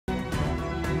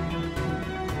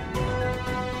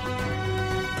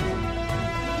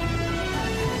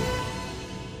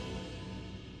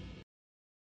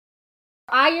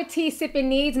All your tea sipping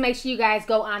needs, make sure you guys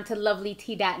go on to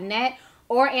lovelytea.net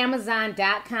or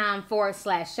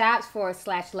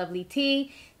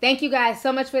amazon.com/shops/lovelytea. Thank you guys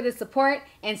so much for the support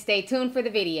and stay tuned for the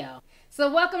video.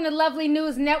 So welcome to Lovely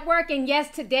News Network, and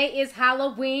yes, today is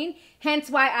Halloween, hence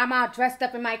why I'm all dressed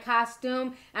up in my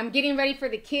costume. I'm getting ready for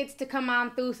the kids to come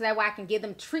on through so that way I can give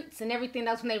them treats and everything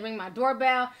else when they ring my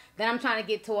doorbell. Then I'm trying to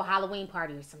get to a Halloween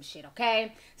party or some shit,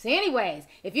 okay? So anyways,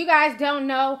 if you guys don't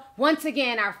know, once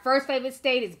again, our first favorite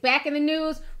state is back in the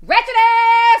news, Ratchet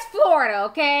ass Florida,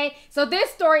 okay? So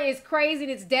this story is crazy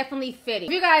and it's definitely fitting.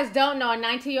 If you guys don't know, a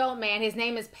 19-year-old man, his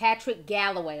name is Patrick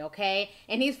Galloway, okay?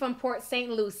 And he's from Port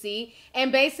St. Lucie.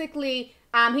 And basically,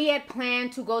 he had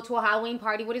planned to go to a Halloween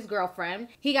party with his girlfriend.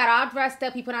 He got all dressed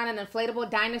up. He put on an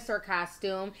inflatable dinosaur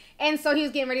costume. And so he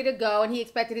was getting ready to go, and he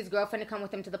expected his girlfriend to come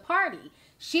with him to the party.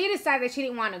 She decided that she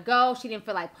didn't want to go. She didn't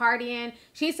feel like partying.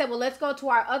 She said, well, let's go to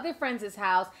our other friend's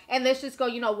house, and let's just go,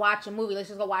 you know, watch a movie. Let's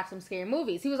just go watch some scary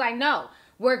movies. He was like, no.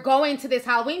 We're going to this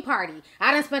Halloween party.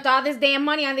 I done spent all this damn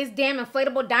money on this damn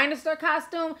inflatable dinosaur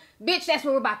costume. Bitch, that's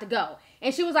where we're about to go.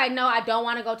 And she was like, no, I don't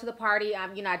want to go to the party.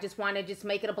 You know, I just want to just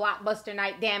make it a blockbuster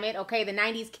night, damn it. Okay, the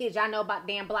 90s kids, y'all know about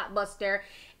damn blockbuster.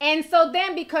 And so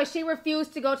then, because she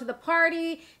refused to go to the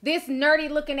party, this nerdy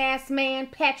looking ass man,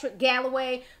 Patrick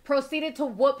Galloway, proceeded to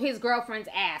whoop his girlfriend's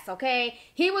ass, okay?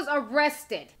 He was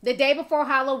arrested the day before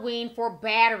Halloween for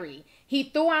battery. He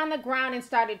threw her on the ground and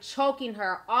started choking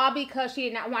her, all because she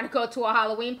did not want to go to a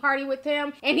Halloween party with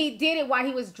him. And he did it while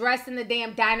he was dressed in the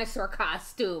damn dinosaur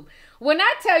costume. When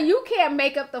I tell you can't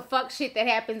make up the fuck shit that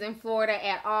happens in Florida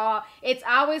at all, it's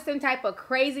always some type of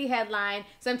crazy headline,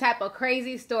 some type of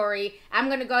crazy story. I'm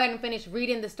going to go ahead and finish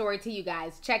reading the story to you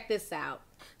guys. Check this out.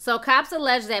 So cops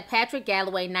allege that Patrick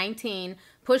Galloway, 19,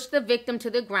 pushed the victim to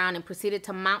the ground and proceeded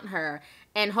to mount her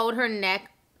and hold her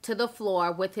neck to the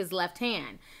floor with his left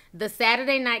hand. The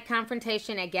Saturday night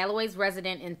confrontation at Galloway's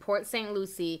residence in Port St.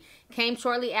 Lucie came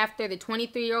shortly after the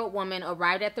 23-year-old woman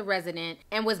arrived at the residence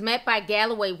and was met by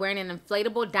Galloway wearing an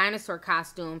inflatable dinosaur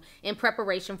costume in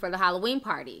preparation for the Halloween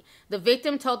party. The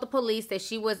victim told the police that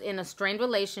she was in a strained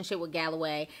relationship with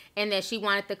Galloway and that she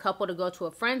wanted the couple to go to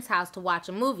a friend's house to watch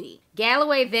a movie.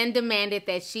 Galloway then demanded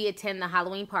that she attend the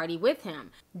Halloween party with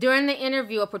him. During the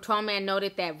interview, a patrolman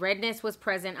noted that redness was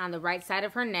present on the right side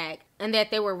of her neck and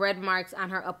that there were red marks on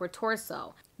her upper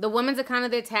torso. The woman's account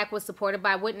of the attack was supported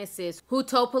by witnesses who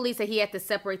told police that he had to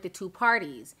separate the two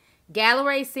parties.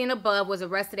 Galloway, seen above, was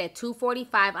arrested at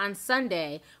 2:45 on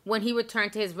Sunday when he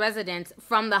returned to his residence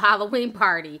from the Halloween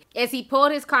party. As he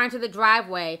pulled his car into the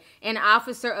driveway, an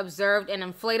officer observed an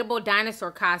inflatable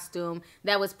dinosaur costume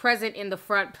that was present in the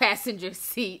front passenger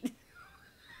seat.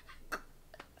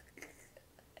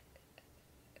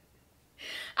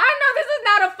 I know this is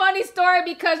not a funny story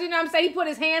because, you know what I'm saying, he put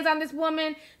his hands on this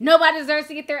woman. Nobody deserves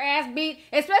to get their ass beat,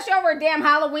 especially over a damn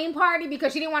Halloween party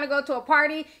because she didn't want to go to a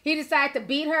party. He decided to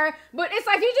beat her. But it's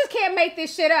like, you just can't make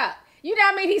this shit up. You know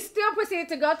what I mean? He still proceeded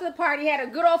to go to the party, had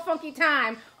a good old funky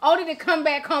time, only to come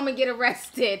back home and get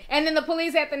arrested. And then the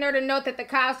police had the nerve to note that the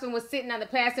costume was sitting on the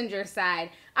passenger side.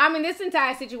 I mean, this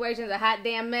entire situation is a hot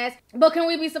damn mess. But can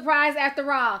we be surprised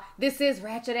after all? This is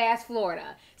Ratchet ass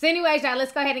Florida. So anyways, y'all,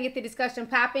 let's go ahead and get the discussion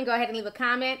popping. Go ahead and leave a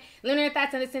comment. Let me know your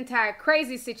thoughts on this entire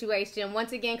crazy situation.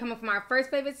 Once again, coming from our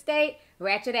first favorite state,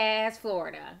 Ratchet ass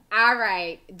Florida. All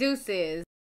right, deuces.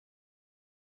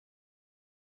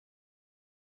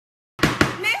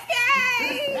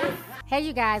 Hey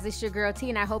you guys, it's your girl T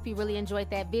and I hope you really enjoyed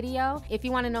that video. If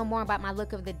you want to know more about my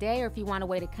look of the day or if you want a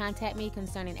way to contact me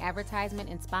concerning advertisement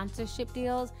and sponsorship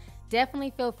deals,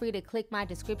 definitely feel free to click my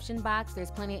description box.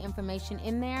 There's plenty of information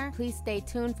in there. Please stay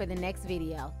tuned for the next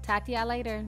video. Talk to y'all later.